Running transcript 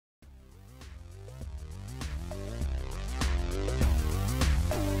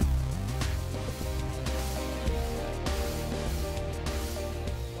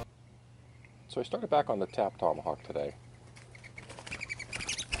So I started back on the tap Tomahawk today.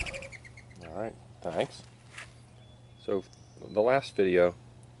 Alright, thanks. So the last video,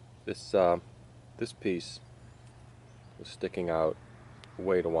 this piece was sticking out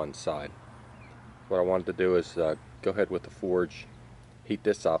way to one side. What I wanted to do is go ahead with the forge, heat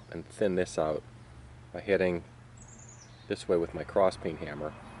this up and thin this out by hitting this way with my crosspeen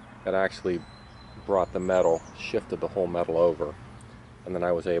hammer. That actually brought the metal, shifted the whole metal over, and then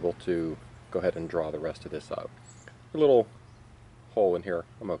I was able to go ahead and draw the rest of this out. A little hole in here,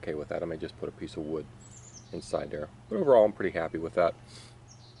 I'm okay with that. I may just put a piece of wood inside there. But overall, I'm pretty happy with that.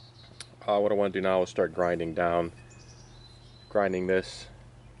 What I want to do now is start grinding this,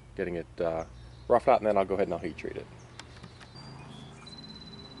 getting it roughed out, and then I'll go ahead and I'll heat treat it.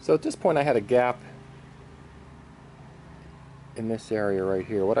 So at this point I had a gap in this area right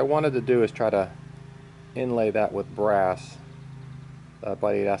here. What I wanted to do is try to inlay that with brass.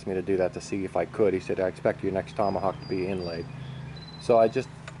 Buddy had asked me to do that to see if I could. He said, I expect your next Tomahawk to be inlaid. So I just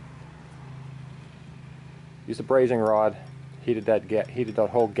used a brazing rod, heated that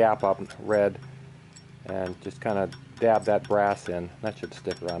whole gap up red, and just kind of dab that brass in. That should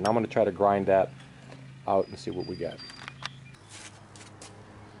stick around. Now I'm going to try to grind that out and see what we get.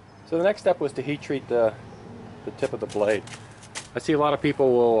 So the next step was to heat treat the tip of the blade. I see a lot of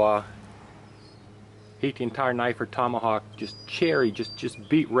people will heat the entire knife or tomahawk just just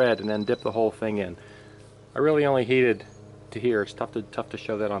beat red and then dip the whole thing in. I really only heated to here. It's tough to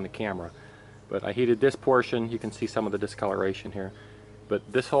show that on the camera, but I heated this portion. You can see some of the discoloration here, but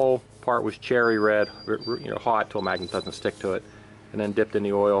this whole part was cherry red, hot till magnet doesn't stick to it, and then dipped in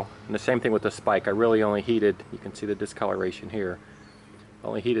the oil. And the same thing with the spike. I really only heated, you can see the discoloration here,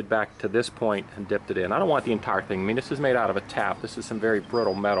 only heated back to this point and dipped it in. I don't want the entire thing. I mean, this is made out of a tap. This is some very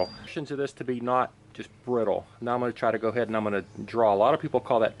brittle metal. Options of this to be not just brittle. Now I'm going to try to go ahead and I'm going to draw. A lot of people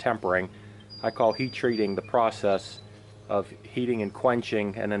call that tempering. I call heat treating the process of heating and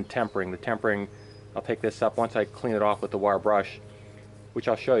quenching and then tempering. The tempering, I'll take this up once I clean it off with the wire brush, which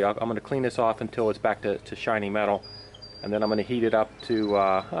I'll show you. I'm going to clean this off until it's back to shiny metal, and then I'm going to heat it up to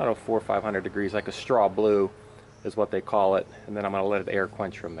I don't know, 400 or 500 degrees, like a straw blue is what they call it, and then I'm going to let it air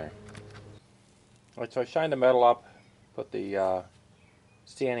quench from there. Alright, so I shined the metal up, put the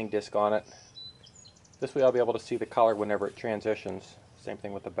sanding disc on it. This way I'll be able to see the color whenever it transitions. Same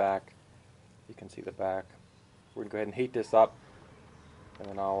thing with the back. You can see the back. We're going to go ahead and heat this up, and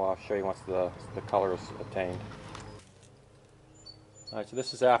then I'll show you once the color is attained. Alright, so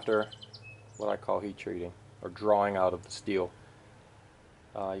this is after what I call heat treating, or drawing out of the steel.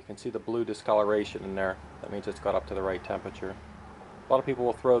 You can see the blue discoloration in there. That means it's got up to the right temperature. A lot of people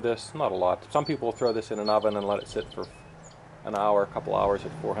will throw this, not a lot, some people will throw this in an oven and let it sit for an hour, a couple hours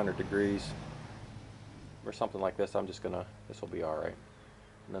at 400 degrees. Or something like this. This will be alright.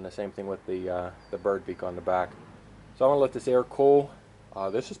 And then the same thing with the bird beak on the back. So I'm going to let this air cool.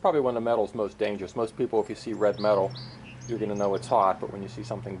 This is probably when the metal is most dangerous. Most people, if you see red metal, you're going to know it's hot, but when you see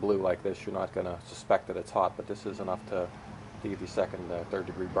something blue like this, you're not going to suspect that it's hot, but this is enough to give you second, third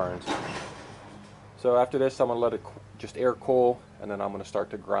degree burns. So after this, I'm going to let it just air cool, and then I'm going to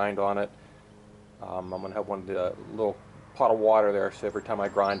start to grind on it. I'm going to have one of the little pot of water there, so every time I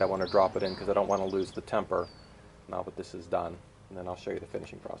grind I want to drop it in because I don't want to lose the temper now that this is done, and then I'll show you the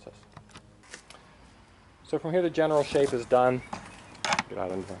finishing process. So from here the general shape is done. Get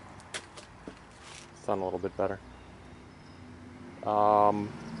out into the sun a little bit better.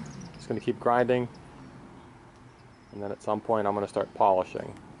 Just going to keep grinding, and then at some point I'm going to start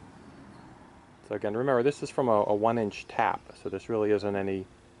polishing. So again, remember this is from a 1-inch tap, so this really isn't any,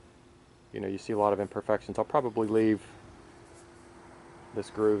 you see a lot of imperfections. I'll probably leave this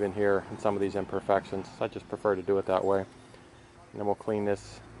groove in here and some of these imperfections. I just prefer to do it that way. And then we'll clean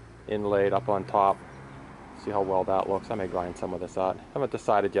this inlaid up on top. See how well that looks. I may grind some of this out. I haven't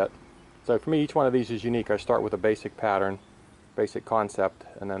decided yet. So for me, each one of these is unique. I start with a basic pattern, basic concept,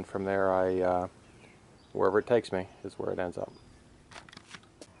 and then from there wherever it takes me is where it ends up.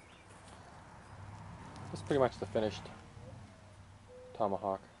 That's pretty much the finished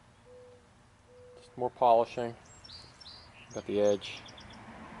Tomahawk. Just more polishing. Got the edge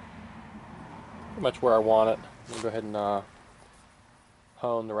pretty much where I want it. I'm going to go ahead and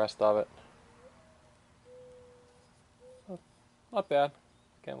hone the rest of it. Not bad.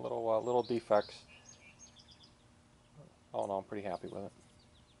 Again, little defects. All in all, I'm pretty happy with it.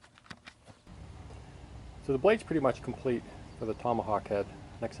 So the blade's pretty much complete for the Tomahawk head.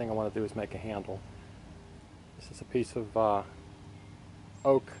 Next thing I want to do is make a handle. This is a piece of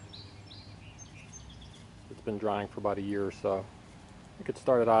oak. It's been drying for about a year or so. You could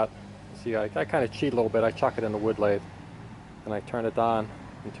start it out. See, I kind of cheat a little bit. I chuck it in the wood lathe and I turn it on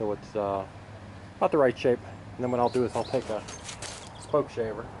until it's about the right shape. And then what I'll do is I'll take a spoke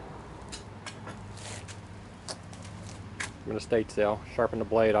shaver. I'm going to state sail, sharpen the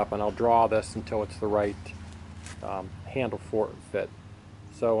blade up, and I'll draw this until it's the right handle for fit.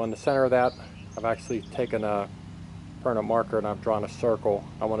 So on the center of that, I've actually taken a permanent marker and I've drawn a circle.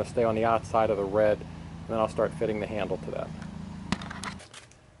 I want to stay on the outside of the red, and then I'll start fitting the handle to that.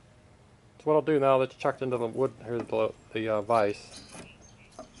 So what I'll do now, that's chucked into the wood, here's the vise.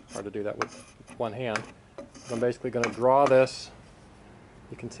 Hard to do that with one hand. I'm basically going to draw this.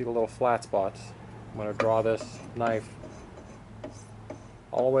 You can see the little flat spots. I'm going to draw this knife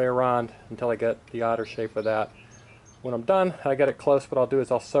all the way around until I get the outer shape of that. When I'm done, I get it close, what I'll do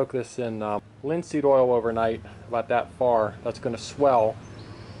is I'll soak this in linseed oil overnight, about that far. That's going to swell,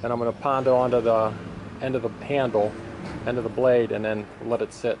 and I'm going to pound it onto the end of the handle, end of the blade, and then let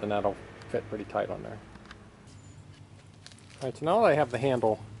it sit, and that'll fit pretty tight on there. Alright, so now that I have the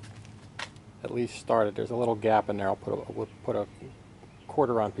handle at least started, there's a little gap in there. I'll put a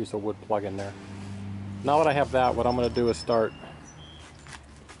quarter-round piece of wood plug in there. Now that I have that, what I'm going to do is start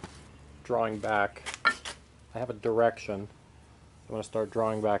drawing back. I have a direction. I'm going to start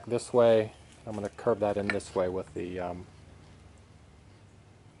drawing back this way. I'm going to curve that in this way with the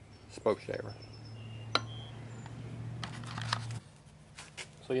spoke shaver.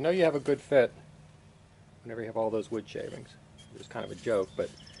 So you know you have a good fit whenever you have all those wood shavings. It's kind of a joke, but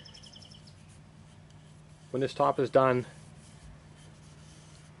when this top is done,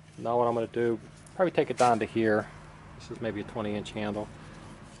 now what I'm going to do, probably take it down to here. This is maybe a 20-inch handle.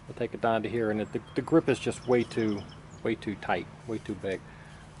 I'll take it down to here, and the grip is just way too tight, way too big.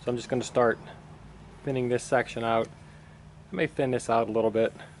 So I'm just going to start thinning this section out. I may thin this out a little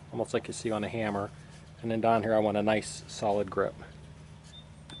bit, almost like you see on a hammer. And then down here I want a nice solid grip.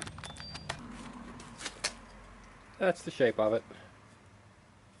 That's the shape of it.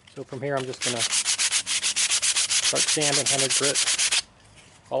 So from here I'm just going to start sanding henna grit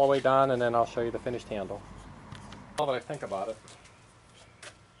all the way down, and then I'll show you the finished handle. Now that I think about it,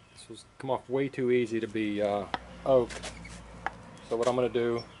 this was come off way too easy to be oak. So what I'm going to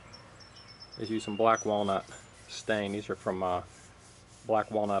do is use some black walnut stain. These are from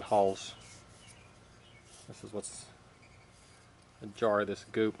Black Walnut Hulls. This is what's a jar of this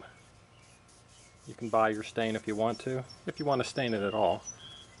goop. You can buy your stain if you want to stain it at all.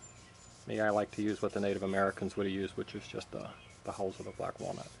 Me, I like to use what the Native Americans would have used, which is just the hulls of the black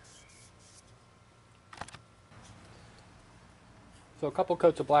walnut. So a couple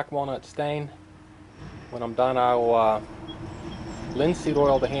coats of black walnut stain. When I'm done, I'll linseed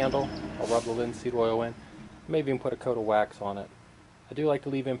oil the handle. I'll rub the linseed oil in. Maybe even put a coat of wax on it. I do like to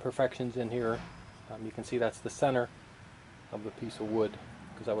leave imperfections in here. You can see that's the center of the piece of wood,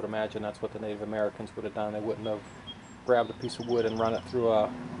 because I would imagine that's what the Native Americans would have done. They wouldn't have grabbed a piece of wood and run it through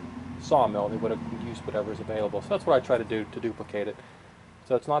a sawmill. They would have used whatever's available. So that's what I try to do to duplicate it.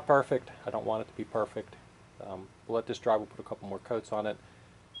 So it's not perfect. I don't want it to be perfect. We'll let this dry. We'll put a couple more coats on it,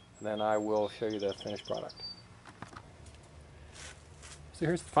 and then I will show you the finished product. So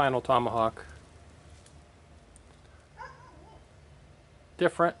here's the final tomahawk.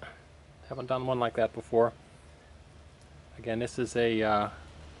 Different. Haven't done one like that before. Again, this is a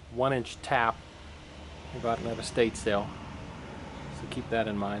 1-inch tap. I got it at a estate sale, so keep that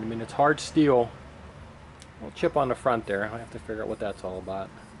in mind. I mean, it's hard steel. A little chip on the front there. I have to figure out what that's all about.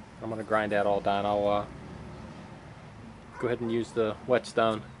 I'm going to grind that all down. I'll go ahead and use the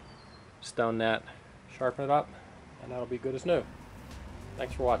whetstone, stone that, sharpen it up, and that'll be good as new.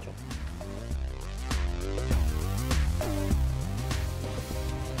 Thanks for watching.